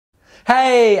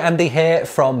Hey, Andy here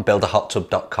from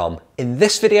builderhottub.com. In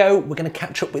this video, we're going to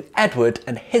catch up with Edward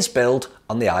and his build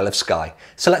on the Isle of Skyle.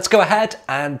 So let's go ahead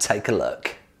and take a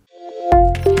look.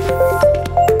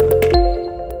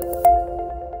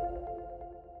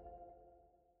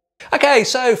 Okay,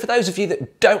 so for those of you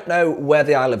that don't know where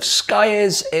the Isle of Skyle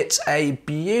is, it's a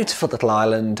beautiful little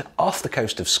island off the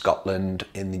coast of Scotland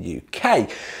in the UK.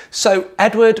 So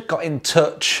Edward got in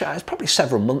touch, it's probably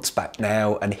several months back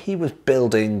now, and he was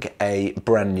building a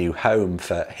brand new home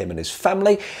for him and his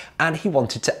family, and he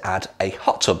wanted to add a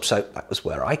hot tub, so that was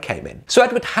where I came in. So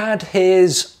Edward had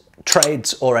his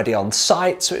trades already on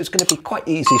site, so it was going to be quite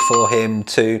easy for him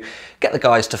to get the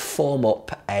guys to form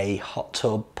up a hot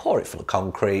tub, pour it full of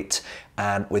concrete,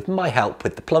 and with my help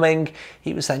with the plumbing,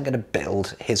 he was then going to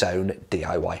build his own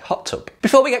DIY hot tub.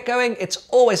 Before we get going, it's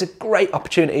always a great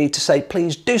opportunity to say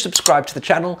please do subscribe to the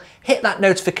channel, hit that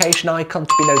notification icon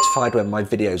to be notified when my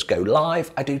videos go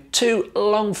live. I do 2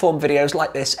 long form videos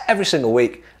like this every single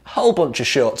week, a whole bunch of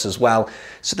shorts as well,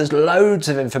 so there's loads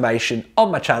of information on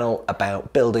my channel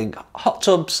about building hot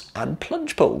tubs and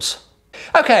plunge pools.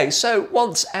 Okay, so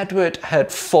once Edward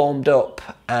had formed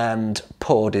up and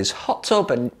poured his hot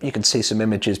tub, and you can see some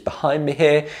images behind me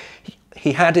here,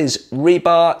 he had his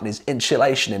rebar and his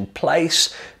insulation in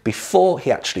place before he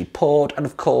actually poured, and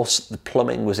of course the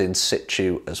plumbing was in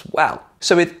situ as well.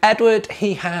 So with Edward,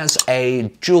 he has a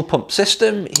dual pump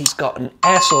system. He's got an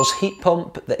air source heat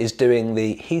pump that is doing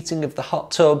the heating of the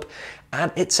hot tub, and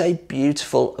it's a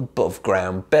beautiful above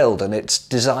ground build, and it's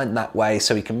designed that way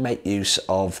so he can make use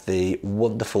of the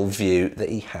wonderful view that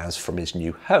he has from his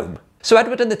new home. So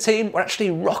Edward and the team were actually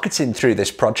rocketing through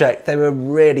this project. They were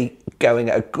really going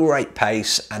at a great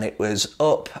pace, and it was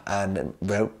up and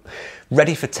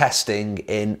ready for testing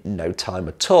in no time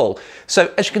at all.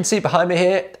 So as you can see behind me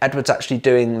here, Edward's actually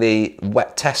doing the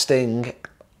wet testing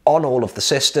on all of the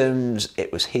systems.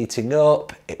 It was heating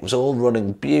up, it was all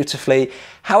running beautifully.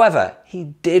 However, he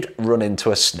did run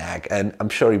into a snag, and I'm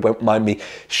sure he won't mind me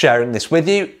sharing this with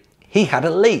you. He had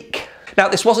a leak. Now,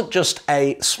 this wasn't just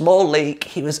a small leak,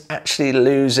 he was actually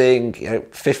losing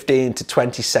 15 to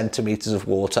 20 centimetres of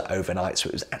water overnight, so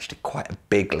it was actually quite a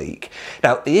big leak.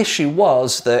 Now, the issue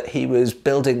was that he was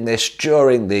building this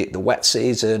during the wet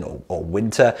season or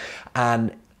winter,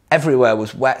 and everywhere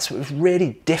was wet, so it was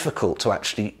really difficult to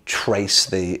actually trace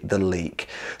the leak.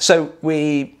 So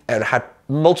we had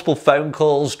multiple phone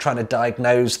calls trying to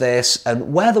diagnose this,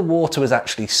 and where the water was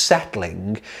actually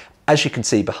settling, as you can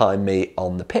see behind me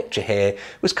on the picture here,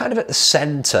 was kind of at the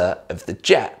centre of the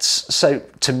jets. So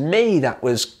to me, that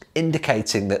was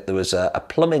indicating that there was a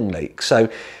plumbing leak. So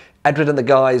Edward and the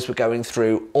guys were going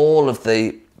through all of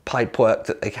the pipework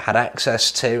that they had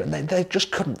access to, and they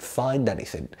just couldn't find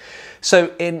anything.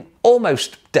 So in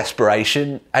almost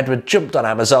desperation, Edward jumped on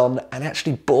Amazon and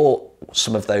actually bought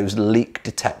some of those leak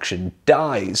detection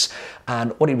dies.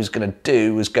 And what he was going to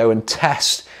do was go and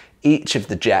test each of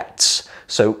the jets.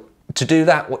 So to do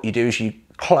that, what you do is you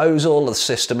close all of the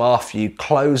system off, you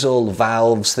close all the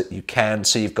valves that you can,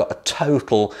 so you've got a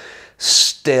total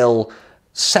still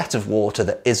set of water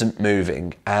that isn't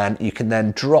moving, and you can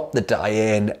then drop the dye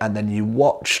in, and then you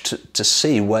watch to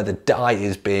see where the dye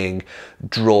is being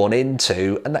drawn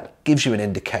into, and that gives you an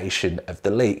indication of the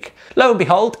leak. Lo and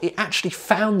behold, he actually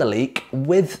found the leak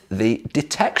with the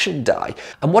detection dye,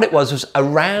 and what it was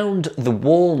around the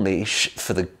wall niche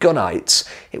for the gunite,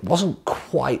 it wasn't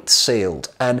quite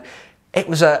sealed, and it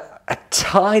was a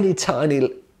tiny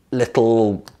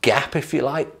little gap, if you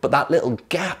like, but that little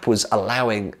gap was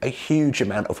allowing a huge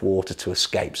amount of water to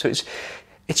escape. So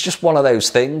it's just one of those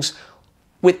things.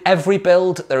 With every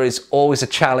build, there is always a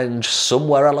challenge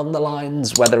somewhere along the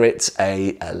lines, whether it's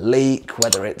a leak,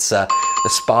 whether it's a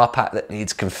spar pack that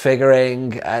needs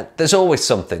configuring, there's always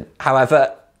something.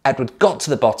 However, Edward got to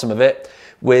the bottom of it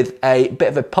with a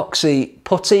bit of epoxy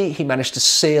putty. He managed to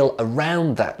seal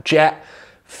around that jet,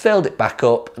 filled it back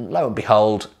up, and lo and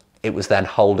behold, it was then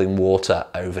holding water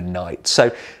overnight.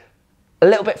 So a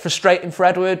little bit frustrating for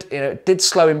Edward. It did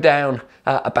slow him down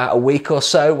about a week or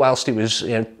so whilst he was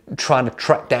trying to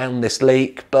track down this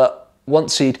leak. But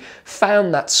once he'd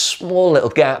found that small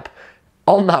little gap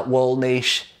on that wall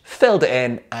niche, filled it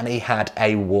in, and he had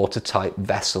a watertight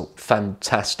vessel.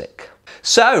 Fantastic.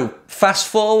 So fast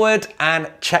forward and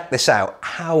check this out.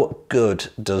 How good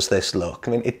does this look?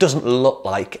 I mean, it doesn't look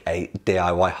like a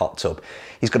DIY hot tub.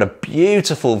 He's got a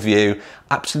beautiful view.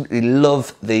 Absolutely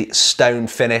love the stone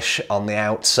finish on the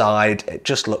outside. It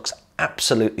just looks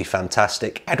absolutely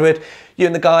fantastic. Edward, you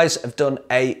and the guys have done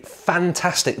a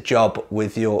fantastic job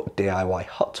with your DIY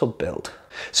hot tub build.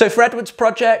 So for Edward's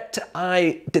project,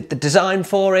 I did the design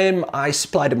for him, I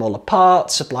supplied him all the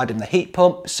parts, supplied him the heat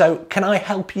pump. So can I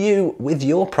help you with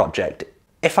your project?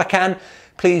 If I can,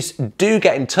 please do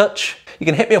get in touch. You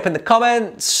can hit me up in the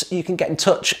comments, you can get in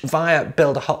touch via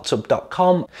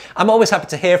buildahottub.com. I'm always happy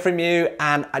to hear from you,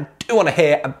 and I do want to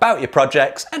hear about your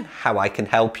projects and how I can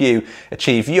help you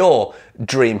achieve your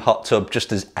dream hot tub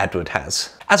just as Edward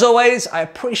has. As always, I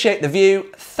appreciate the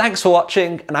view, thanks for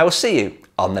watching, and I will see you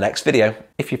on the next video.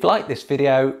 If you've liked this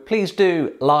video, please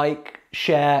do like,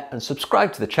 share and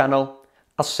subscribe to the channel.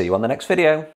 I'll see you on the next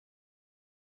video.